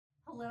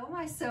Hello,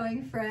 my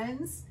sewing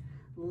friends.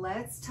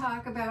 Let's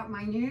talk about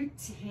my new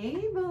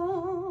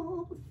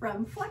table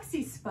from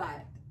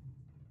Flexispot.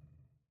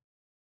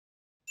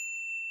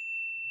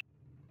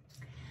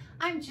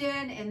 I'm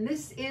Jen, and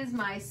this is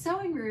my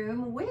sewing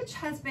room, which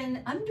has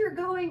been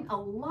undergoing a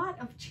lot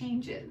of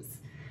changes,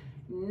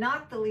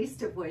 not the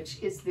least of which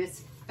is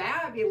this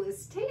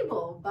fabulous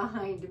table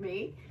behind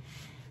me,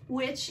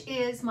 which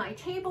is my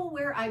table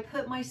where I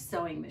put my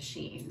sewing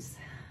machines.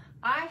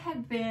 I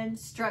had been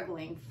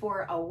struggling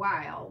for a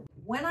while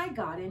when I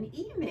got an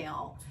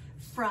email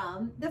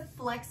from the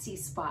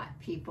Flexispot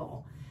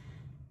people.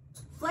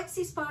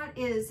 Flexispot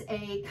is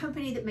a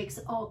company that makes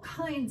all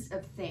kinds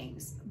of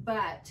things,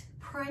 but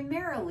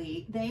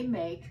primarily they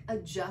make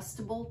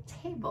adjustable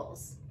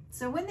tables.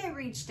 So when they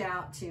reached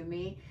out to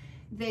me,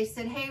 they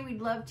said, hey, we'd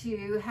love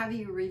to have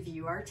you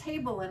review our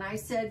table. And I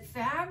said,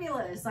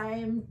 fabulous. I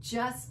am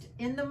just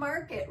in the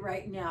market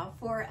right now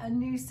for a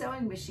new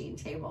sewing machine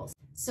table.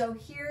 So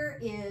here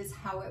is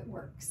how it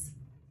works.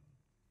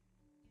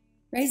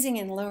 Raising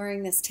and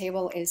lowering this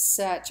table is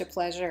such a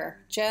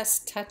pleasure.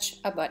 Just touch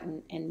a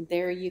button and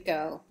there you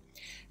go.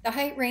 The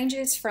height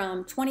ranges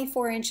from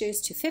 24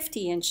 inches to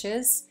 50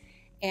 inches,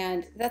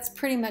 and that's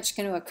pretty much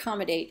going to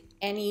accommodate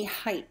any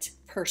height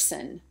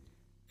person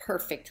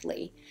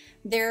perfectly.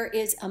 There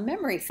is a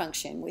memory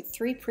function with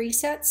 3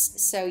 presets,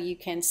 so you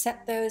can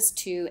set those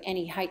to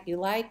any height you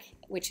like,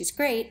 which is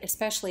great,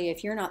 especially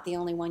if you're not the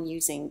only one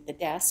using the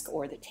desk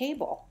or the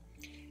table.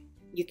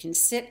 You can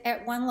sit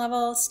at one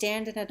level,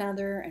 stand at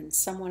another, and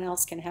someone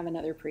else can have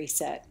another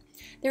preset.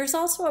 There's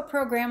also a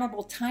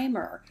programmable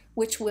timer,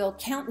 which will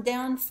count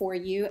down for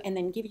you and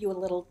then give you a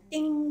little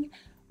ding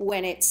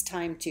when it's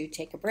time to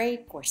take a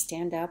break or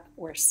stand up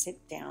or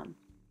sit down.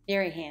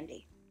 Very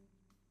handy.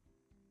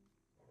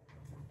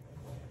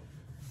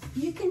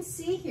 You can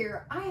see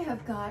here, I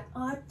have got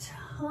a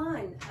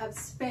ton of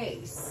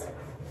space.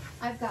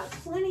 I've got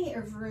plenty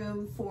of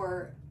room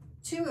for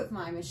 2 of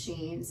my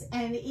machines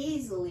and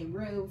easily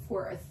room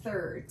for a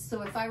 3rd.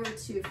 So if I were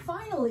to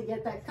finally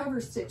get that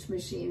cover stitch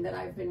machine that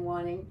I've been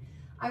wanting,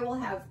 I will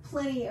have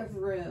plenty of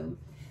room.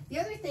 The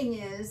other thing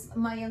is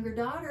my younger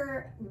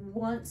daughter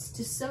wants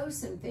to sew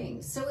some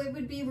things. So it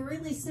would be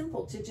really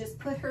simple to just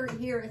put her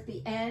here at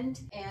the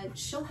end and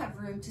she'll have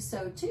room to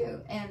sew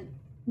too. And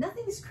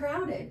nothing's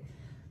crowded.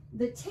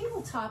 The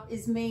tabletop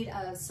is made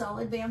of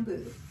solid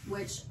bamboo,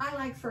 which I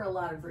like for a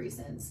lot of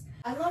reasons.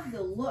 I love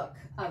the look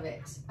of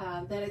it,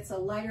 that it's a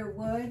lighter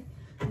wood.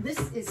 This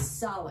is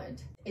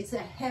solid. It's a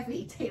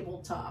heavy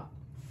tabletop,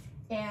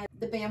 and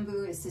the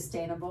bamboo is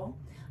sustainable.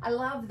 I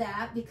love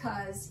that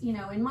because, you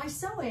know, in my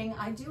sewing,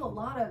 I do a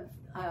lot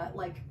of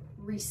like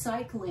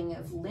recycling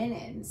of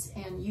linens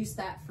and use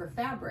that for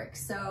fabric.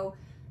 So,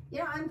 you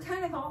know, I'm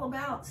kind of all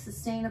about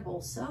sustainable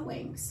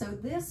sewing. So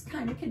this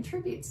kind of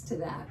contributes to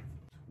that.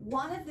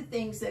 One of the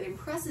things that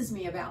impresses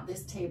me about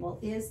this table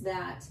is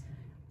that,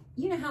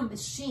 you know how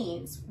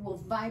machines will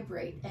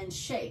vibrate and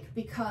shake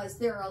because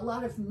there are a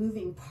lot of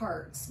moving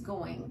parts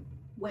going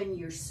when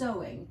you're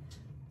sewing,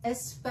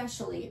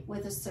 especially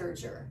with a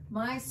serger.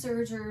 My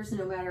sergers,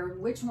 no matter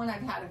which one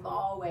I've had, have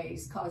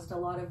always caused a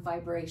lot of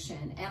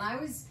vibration. And I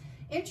was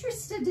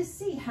interested to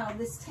see how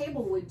this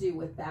table would do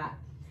with that.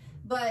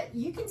 But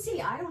you can see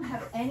I don't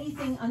have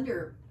anything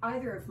under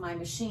either of my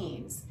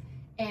machines.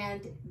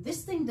 And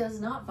this thing does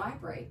not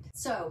vibrate.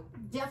 So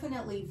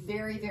definitely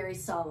very, very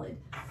solid.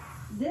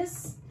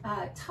 This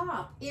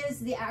top is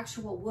the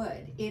actual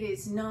wood. It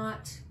is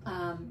not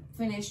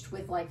finished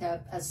with like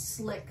a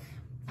slick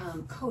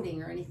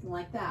coating or anything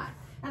like that.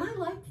 And I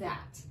like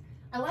that.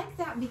 I like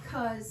that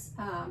because,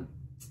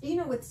 you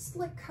know, with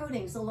slick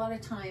coatings, a lot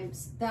of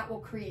times that will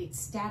create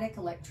static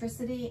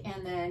electricity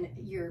and then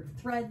your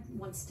thread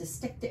wants to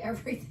stick to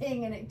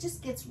everything and it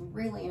just gets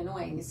really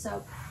annoying.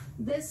 So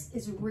this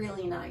is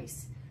really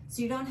nice.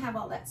 So you don't have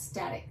all that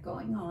static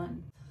going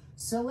on.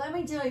 So let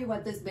me tell you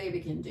what this baby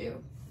can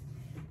do.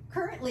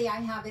 Currently, I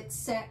have it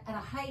set at a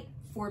height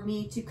for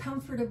me to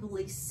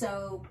comfortably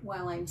sew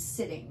while I'm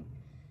sitting.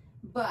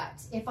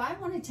 But if I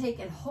want to take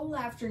a whole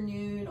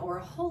afternoon or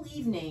a whole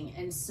evening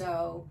and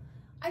sew,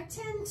 I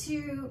tend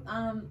to,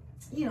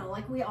 you know,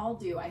 like we all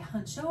do, I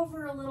hunch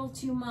over a little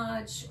too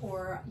much,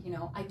 or, you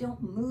know, I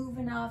don't move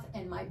enough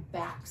and my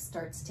back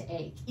starts to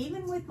ache.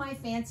 Even with my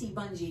fancy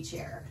bungee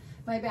chair,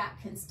 my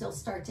back can still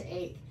start to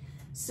ache.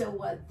 So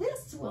what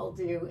this will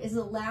do is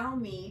allow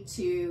me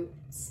to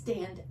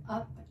stand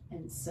up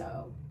and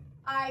sew.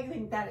 I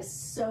think that is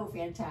so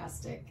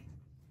fantastic.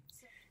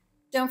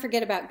 Don't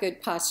forget about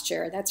good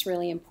posture. That's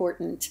really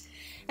important.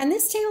 And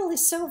this table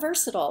is so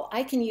versatile.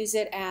 I can use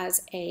it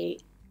as a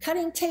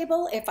cutting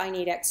table if I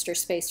need extra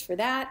space for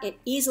that. It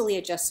easily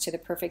adjusts to the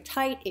perfect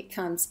height. It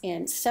comes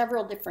in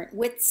several different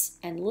widths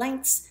and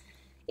lengths.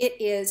 It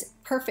is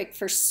perfect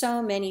for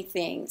so many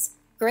things.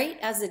 Great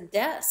as a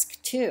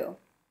desk too.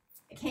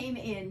 It came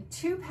in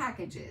 2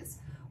 packages.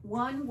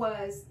 One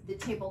was the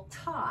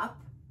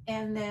tabletop,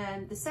 and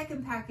then the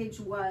second package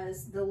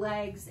was the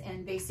legs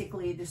and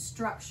basically the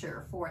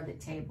structure for the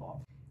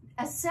table.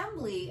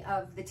 Assembly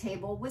of the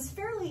table was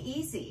fairly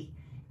easy.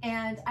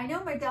 And I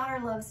know my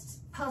daughter loves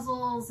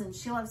puzzles and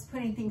she loves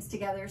putting things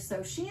together,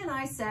 so she and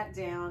I sat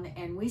down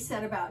and we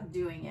set about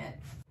doing it.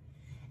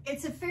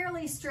 It's a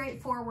fairly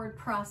straightforward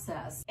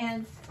process,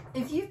 and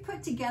if you've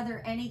put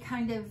together any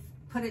kind of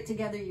put it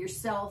together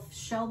yourself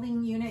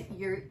shelving unit,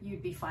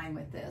 you'd be fine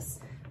with this.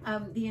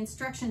 The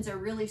instructions are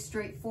really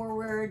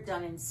straightforward,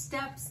 done in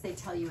steps. They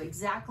tell you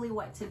exactly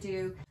what to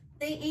do.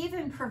 They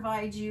even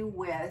provide you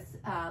with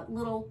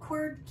little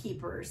cord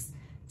keepers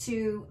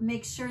to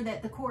make sure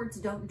that the cords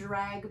don't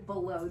drag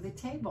below the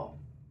table.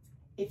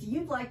 If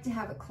you'd like to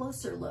have a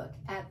closer look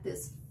at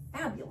this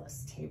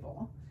fabulous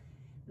table,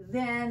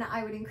 then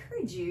I would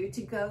encourage you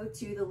to go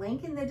to the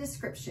link in the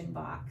description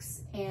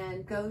box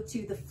and go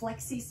to the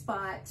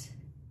Flexispot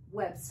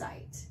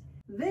website.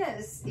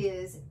 This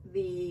is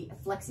the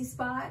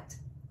Flexispot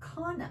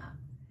Kana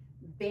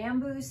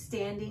bamboo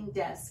standing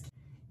desk,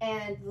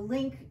 and the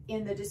link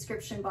in the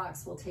description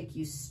box will take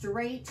you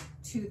straight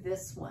to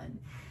this one.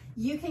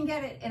 You can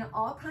get it in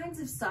all kinds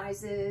of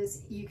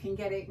sizes. You can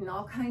get it in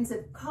all kinds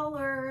of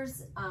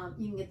colors.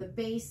 You can get the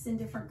base in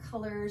different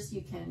colors.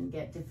 You can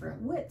get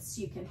different widths.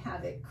 You can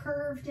have it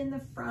curved in the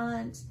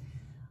front,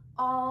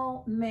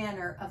 all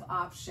manner of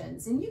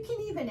options. And you can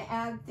even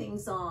add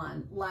things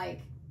on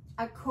like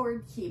a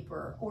cord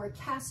keeper or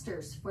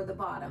casters for the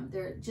bottom.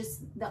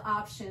 The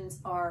options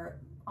are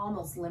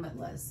almost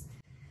limitless.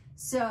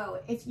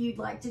 So if you'd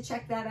like to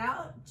check that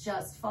out,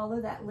 just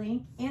follow that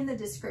link in the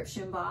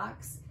description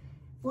box.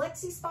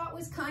 Flexispot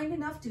was kind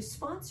enough to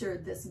sponsor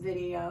this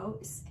video,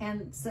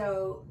 and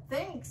so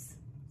thanks,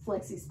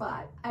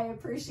 Flexispot. I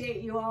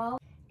appreciate you all,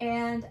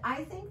 and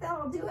I think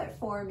that'll do it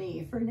for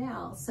me for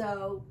now.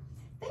 So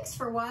thanks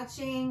for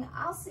watching.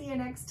 I'll see you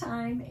next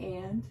time,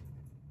 and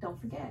don't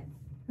forget,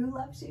 who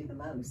loves you the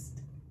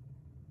most?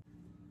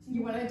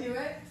 You want to do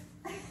it?